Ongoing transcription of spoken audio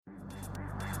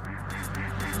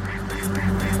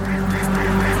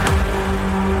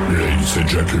Ladies and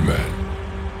gentlemen,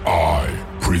 I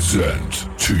present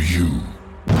to you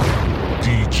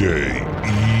DJ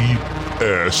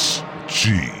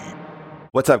ESG.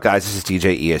 What's up, guys? This is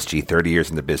DJ ESG, 30 years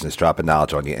in the business, dropping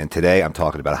knowledge on you, and today I'm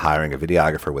talking about hiring a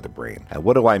videographer with a brain. And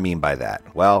what do I mean by that?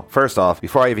 Well, first off,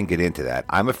 before I even get into that,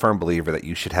 I'm a firm believer that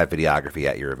you should have videography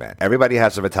at your event. Everybody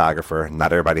has a photographer,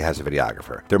 not everybody has a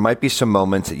videographer. There might be some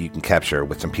moments that you can capture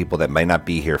with some people that might not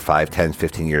be here 5, 10,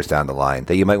 15 years down the line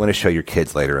that you might want to show your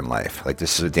kids later in life. Like,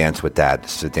 this is a dance with dad,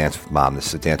 this is a dance with mom, this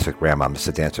is a dance with grandma, this is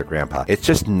a dance with grandpa. It's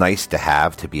just nice to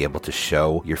have to be able to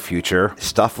show your future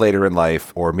stuff later in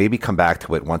life, or maybe come back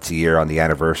to it once a year on the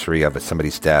anniversary of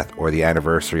somebody's death or the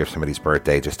anniversary of somebody's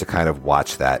birthday, just to kind of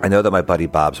watch that. I know that my buddy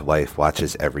Bob's wife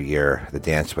watches every year the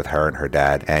dance with her and her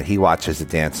dad, and he watches the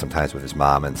dance sometimes with his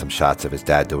mom and some shots of his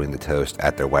dad doing the toast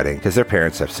at their wedding, because their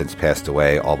parents have since passed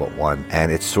away, all but one,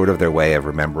 and it's sort of their way of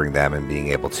remembering them and being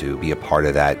able to be a part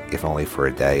of that, if only for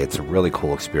a day. It's a really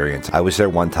cool experience. I was there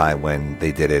one time when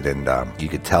they did it, and you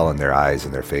could tell in their eyes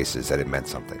and their faces that it meant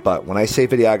something. But when I say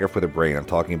videographer with a brain, I'm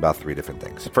talking about 3 different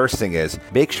things. First thing is,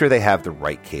 make sure they have the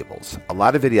right cables. A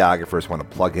lot of videographers want to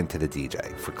plug into the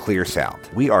DJ for clear sound.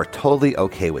 We are totally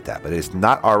okay with that, but it is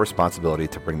not our responsibility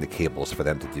to bring the cables for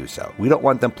them to do so. We don't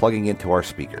want them plugging into our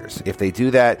speakers. If they do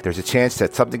that, there's a chance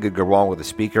that something could go wrong with the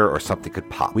speaker or something could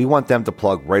pop. We want them to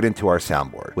plug right into our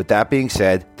soundboard. With that being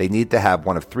said, they need to have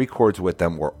one of 3 cords with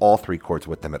them, or all 3 cords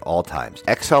with them at all times.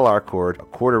 XLR cord, a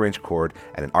 1/4-inch cord,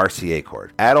 and an RCA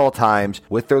cord. At all times,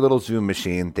 with their little Zoom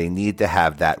machine, they need to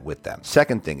have that with them.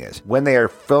 Second thing is, when they are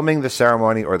filming the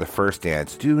ceremony or the first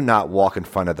dance, do not walk in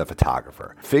front of the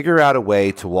photographer. Figure out a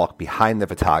way to walk behind the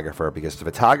photographer, because the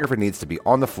photographer needs to be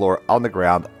on the floor, on the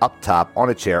ground, up top, on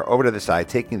a chair, over to the side,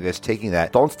 taking this, taking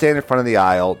that. Don't stand in front of the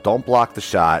aisle. Don't block the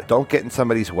shot. Don't get in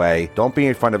somebody's way. Don't be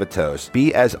in front of a toast.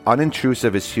 Be as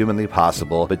unintrusive as humanly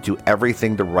possible, but do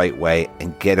everything the right way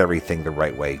and get everything the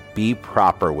right way. Be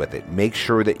proper with it. Make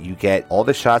sure that you get all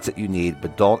the shots that you need,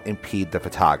 but don't impede the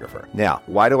photographer. Now,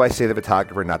 why do I say the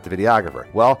photographer, not the videographer?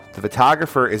 Well, the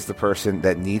photographer is the person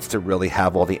that needs to really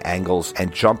have all the angles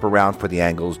and jump around for the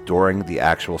angles during the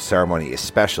actual ceremony,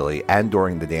 especially, and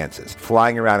during the dances,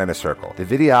 flying around in a circle. The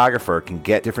videographer can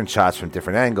get different shots from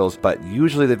different angles, but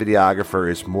usually the videographer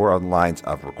is more on lines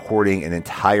of recording an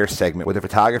entire segment, where the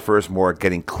photographer is more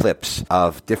getting clips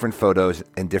of different photos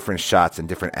and different shots and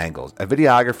different angles. A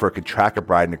videographer can track a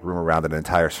bride and a groom around an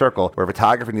entire circle, where a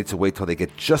photographer needs to wait till they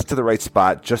get just to the right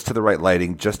spot, just to the right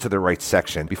lighting, just to the right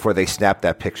section before they snap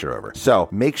that picture over. So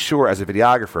make sure as a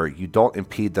videographer you don't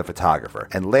impede the photographer.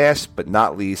 And last but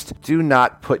not least, do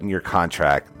not put in your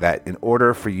contract that in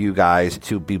order for you guys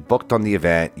to be booked on the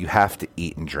event, you have to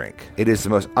eat and drink. It is the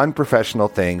most unprofessional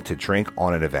thing to drink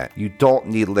on an event. You don't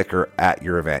need liquor at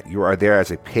your event. You are there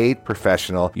as a paid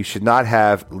professional. You should not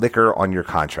have liquor on your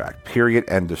contract. Period.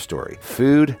 End of story.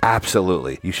 Food,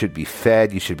 absolutely. You should be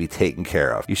fed. You should be taken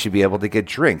care of. You should be able to get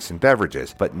drinks and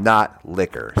beverages, but not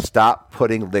liquor. Stop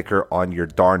putting liquor on your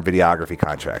darn videography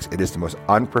contracts. It is the most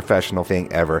unprofessional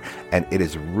thing ever, and it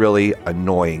is really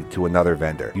annoying to another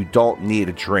vendor. You don't need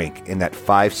a drink in that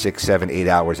 5, 6, 7, 8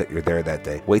 hours that you're there that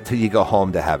day. Wait till you go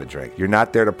home to have a drink. You're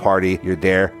not there to party. You're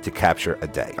there to capture a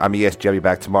day. I'm ESG. I'll be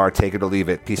back tomorrow. Take it or leave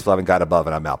it. Peace, love, and God above,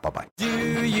 and I'm out. Bye-bye.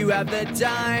 Do you have the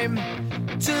time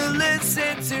to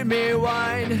listen to me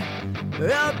whine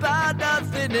about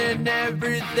nothing and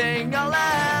everything all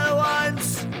at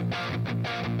once?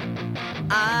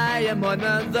 I am one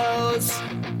of those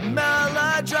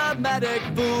melodramatic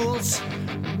fools,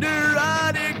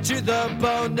 neurotic to the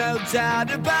bone, no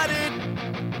doubt about it.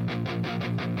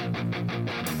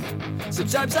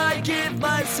 Sometimes I give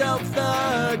myself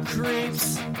the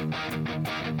creeps.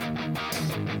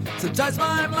 Sometimes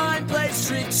my mind plays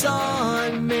tricks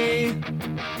on me.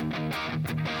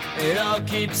 It all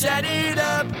keeps adding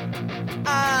up.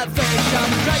 I think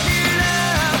I'm cracking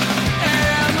up.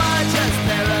 Am I just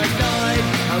paranoid?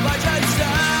 Am I just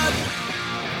up?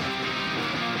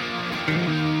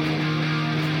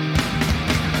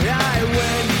 I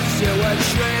went to a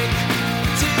shrink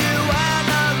to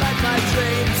analyze my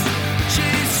dreams. She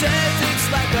says it's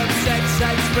like a sex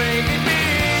that's bringing me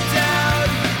down.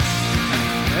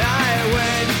 I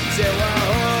went to a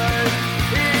whore.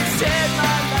 He said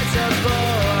my life's a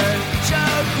bore.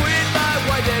 Choke with my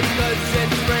white goods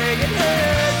and bringing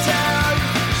her down.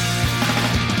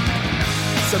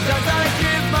 Sometimes I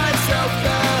give myself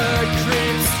the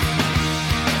creeps.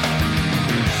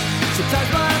 Sometimes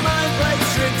my mind plays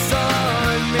tricks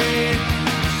on me.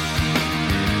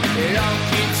 It all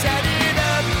keeps adding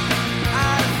up.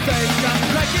 I think I'm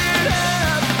cracking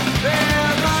up.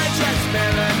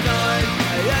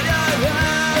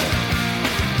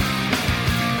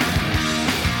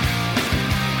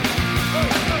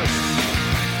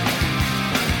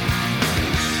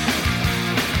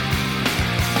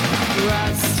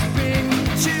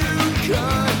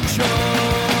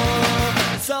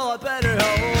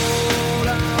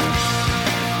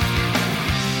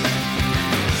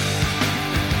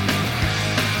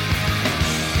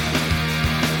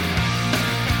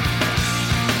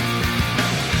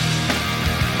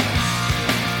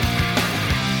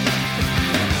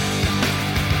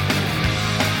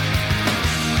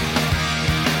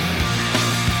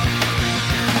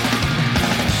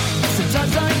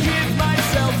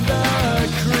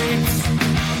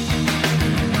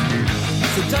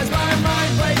 Sometimes my